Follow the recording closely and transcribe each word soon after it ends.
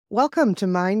Welcome to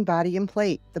Mind, Body, and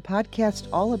Plate, the podcast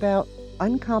all about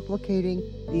uncomplicating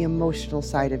the emotional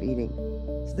side of eating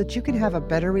so that you can have a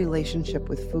better relationship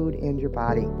with food and your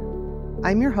body.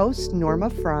 I'm your host, Norma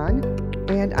Fran,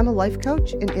 and I'm a life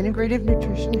coach and integrative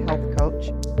nutrition health coach.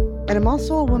 And I'm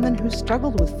also a woman who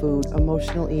struggled with food,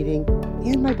 emotional eating,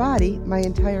 and my body my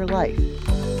entire life.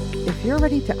 If you're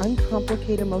ready to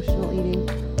uncomplicate emotional eating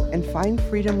and find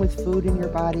freedom with food in your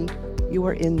body, you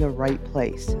are in the right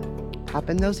place. Hop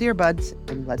in those earbuds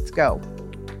and let's go.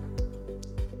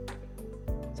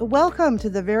 So welcome to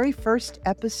the very first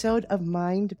episode of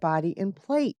Mind, Body, and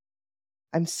Plate.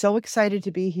 I'm so excited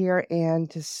to be here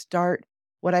and to start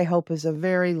what I hope is a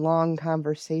very long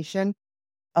conversation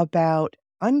about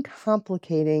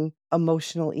uncomplicating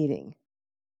emotional eating.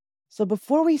 So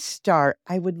before we start,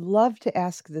 I would love to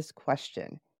ask this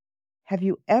question. Have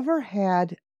you ever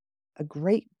had a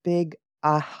great big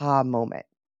aha moment?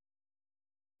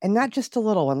 And not just a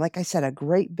little one, like I said, a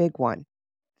great big one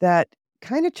that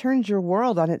kind of turns your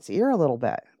world on its ear a little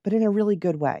bit, but in a really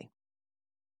good way.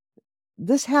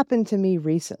 This happened to me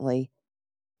recently,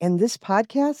 and this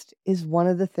podcast is one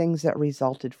of the things that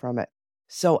resulted from it.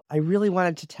 So I really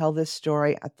wanted to tell this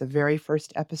story at the very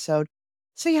first episode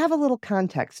so you have a little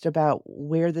context about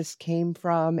where this came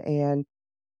from and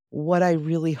what I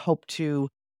really hope to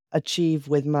achieve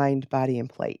with Mind, Body, and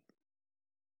Plate.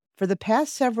 For the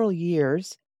past several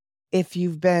years, if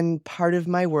you've been part of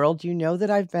my world, you know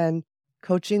that I've been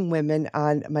coaching women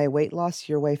on my Weight Loss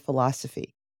Your Way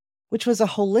philosophy, which was a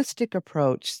holistic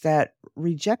approach that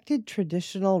rejected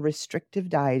traditional restrictive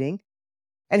dieting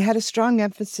and had a strong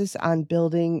emphasis on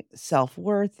building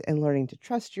self-worth and learning to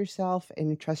trust yourself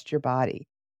and trust your body.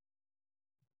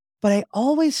 But I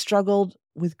always struggled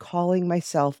with calling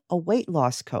myself a weight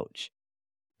loss coach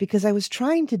because I was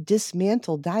trying to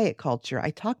dismantle diet culture.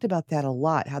 I talked about that a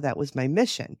lot, how that was my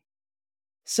mission.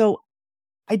 So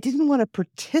I didn't want to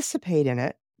participate in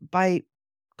it by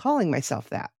calling myself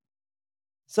that.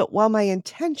 So while my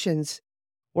intentions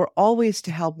were always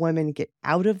to help women get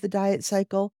out of the diet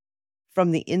cycle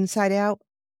from the inside out,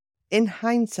 in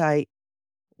hindsight,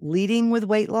 leading with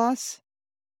weight loss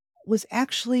was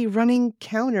actually running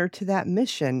counter to that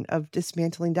mission of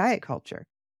dismantling diet culture.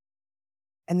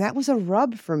 And that was a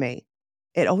rub for me.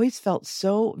 It always felt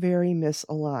so very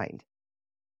misaligned.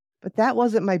 But that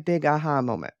wasn't my big aha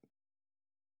moment.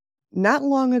 Not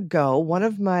long ago, one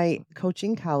of my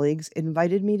coaching colleagues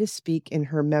invited me to speak in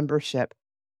her membership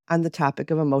on the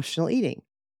topic of emotional eating.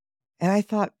 And I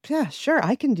thought, yeah, sure,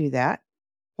 I can do that.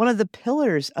 One of the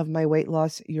pillars of my Weight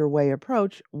Loss Your Way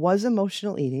approach was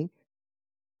emotional eating.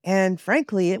 And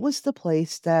frankly, it was the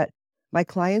place that my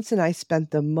clients and I spent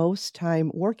the most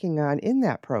time working on in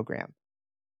that program.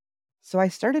 So I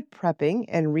started prepping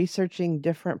and researching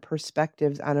different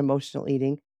perspectives on emotional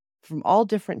eating from all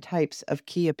different types of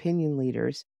key opinion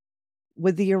leaders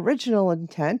with the original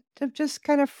intent of just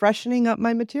kind of freshening up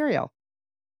my material.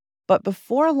 But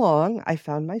before long, I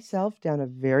found myself down a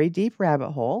very deep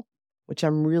rabbit hole, which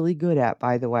I'm really good at,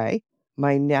 by the way.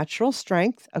 My natural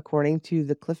strength, according to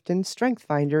the Clifton Strength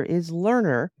Finder, is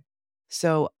learner.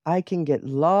 So I can get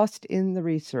lost in the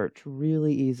research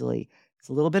really easily. It's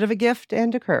a little bit of a gift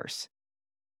and a curse.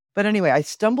 But anyway, I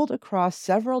stumbled across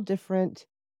several different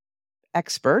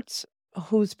experts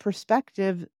whose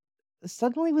perspective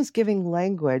suddenly was giving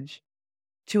language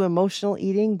to emotional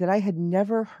eating that I had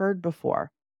never heard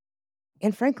before,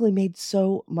 and frankly made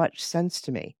so much sense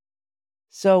to me.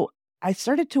 So I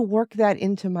started to work that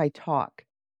into my talk,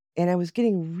 and I was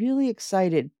getting really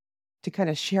excited to kind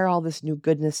of share all this new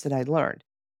goodness that I'd learned.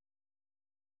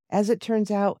 As it turns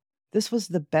out, this was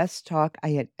the best talk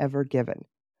I had ever given.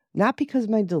 Not because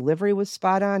my delivery was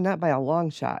spot on, not by a long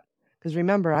shot. Because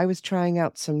remember, I was trying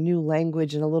out some new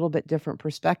language and a little bit different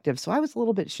perspective, so I was a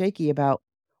little bit shaky about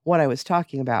what I was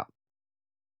talking about.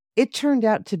 It turned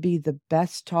out to be the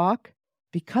best talk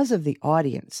because of the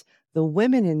audience. The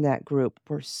women in that group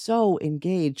were so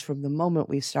engaged from the moment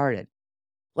we started,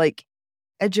 like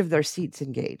edge of their seats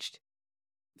engaged.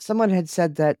 Someone had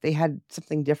said that they had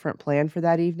something different planned for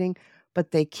that evening,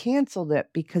 but they canceled it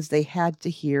because they had to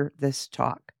hear this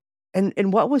talk.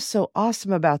 And what was so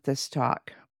awesome about this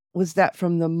talk was that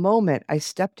from the moment I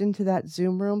stepped into that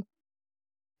Zoom room,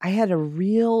 I had a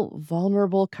real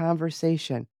vulnerable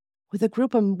conversation with a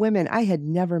group of women I had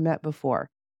never met before.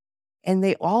 And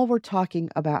they all were talking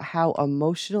about how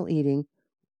emotional eating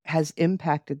has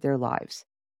impacted their lives.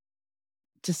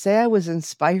 To say I was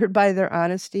inspired by their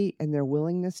honesty and their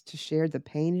willingness to share the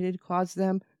pain it had caused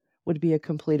them would be a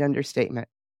complete understatement.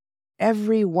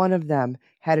 Every one of them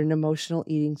had an emotional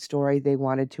eating story they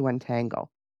wanted to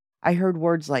untangle. I heard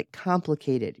words like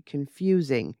complicated,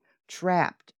 confusing,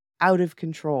 trapped, out of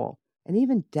control, and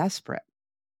even desperate.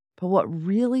 But what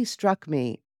really struck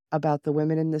me about the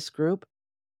women in this group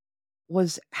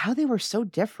was how they were so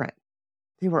different.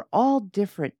 They were all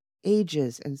different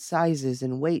ages and sizes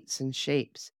and weights and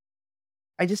shapes.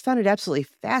 I just found it absolutely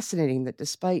fascinating that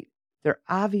despite their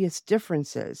obvious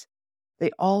differences,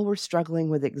 they all were struggling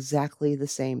with exactly the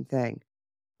same thing: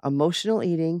 emotional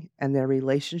eating and their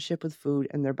relationship with food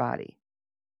and their body.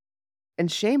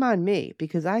 And shame on me,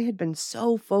 because I had been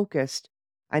so focused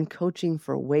on coaching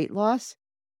for weight loss.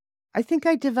 I think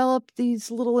I developed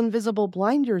these little invisible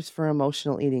blinders for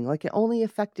emotional eating, like it only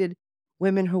affected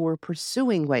women who were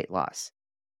pursuing weight loss.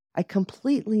 I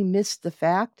completely missed the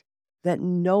fact that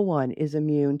no one is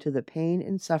immune to the pain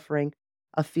and suffering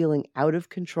of feeling out of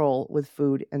control with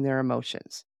food and their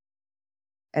emotions.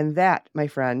 And that, my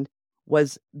friend,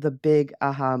 was the big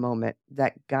aha moment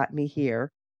that got me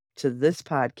here to this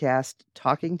podcast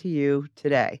talking to you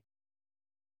today.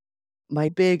 My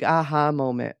big aha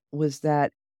moment was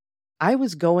that I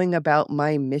was going about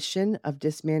my mission of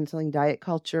dismantling diet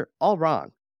culture all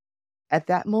wrong. At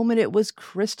that moment, it was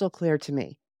crystal clear to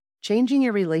me. Changing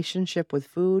your relationship with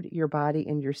food, your body,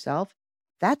 and yourself,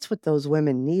 that's what those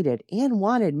women needed and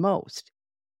wanted most.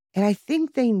 And I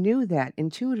think they knew that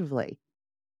intuitively,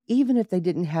 even if they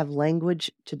didn't have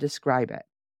language to describe it.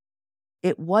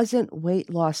 It wasn't weight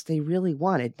loss they really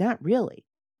wanted, not really.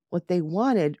 What they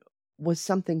wanted was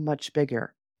something much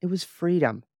bigger. It was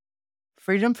freedom.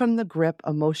 Freedom from the grip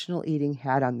emotional eating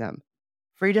had on them.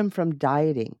 Freedom from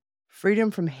dieting.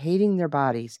 Freedom from hating their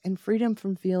bodies. And freedom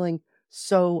from feeling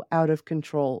so out of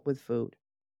control with food.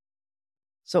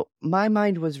 So my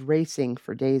mind was racing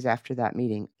for days after that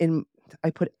meeting.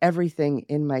 I put everything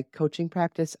in my coaching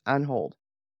practice on hold.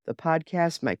 The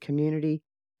podcast, my community,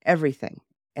 everything.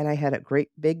 And I had a great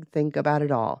big think about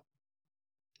it all.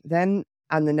 Then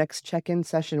on the next check-in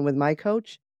session with my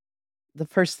coach, the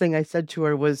first thing I said to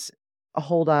her was,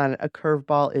 hold on, a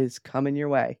curveball is coming your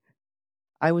way.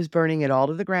 I was burning it all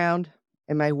to the ground,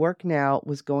 and my work now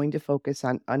was going to focus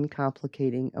on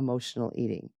uncomplicating emotional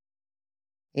eating.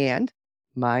 And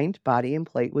Mind, Body, and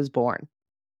Plate was born.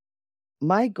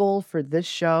 My goal for this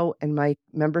show and my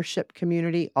membership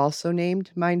community, also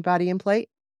named Mind, Body, and Plate,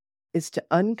 is to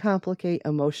uncomplicate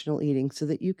emotional eating so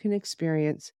that you can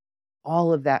experience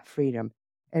all of that freedom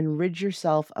and rid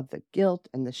yourself of the guilt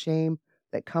and the shame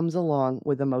that comes along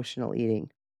with emotional eating.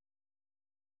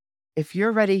 If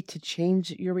you're ready to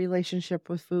change your relationship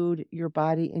with food, your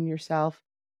body, and yourself,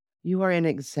 you are in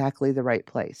exactly the right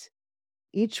place.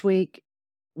 Each week,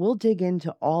 we'll dig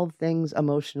into all things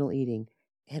emotional eating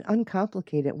and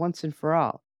uncomplicate it once and for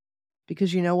all.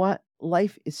 Because you know what?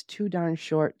 Life is too darn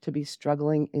short to be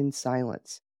struggling in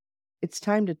silence. It's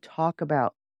time to talk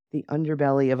about the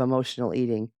underbelly of emotional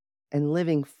eating and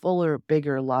living fuller,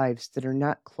 bigger lives that are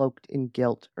not cloaked in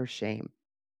guilt or shame.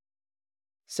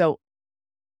 So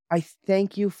I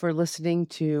thank you for listening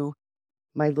to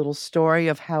my little story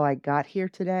of how I got here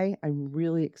today. I'm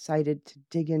really excited to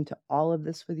dig into all of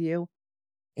this with you.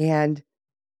 And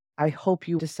I hope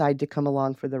you decide to come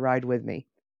along for the ride with me.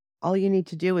 All you need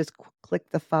to do is click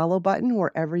the follow button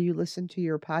wherever you listen to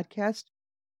your podcast.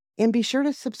 And be sure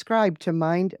to subscribe to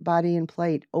Mind, Body, and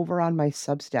Plate over on my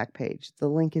Substack page. The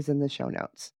link is in the show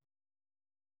notes.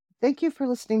 Thank you for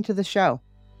listening to the show.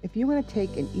 If you want to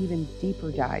take an even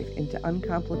deeper dive into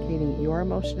uncomplicating your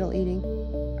emotional eating,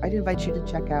 I'd invite you to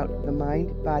check out the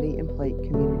Mind, Body, and Plate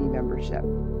community membership.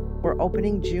 We're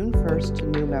opening June 1st to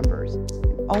new members.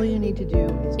 All you need to do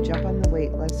is jump on the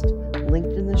wait list,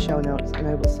 linked in the show notes, and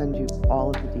I will send you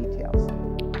all of the details.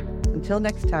 Until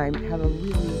next time, have a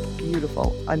really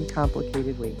beautiful,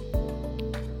 uncomplicated week.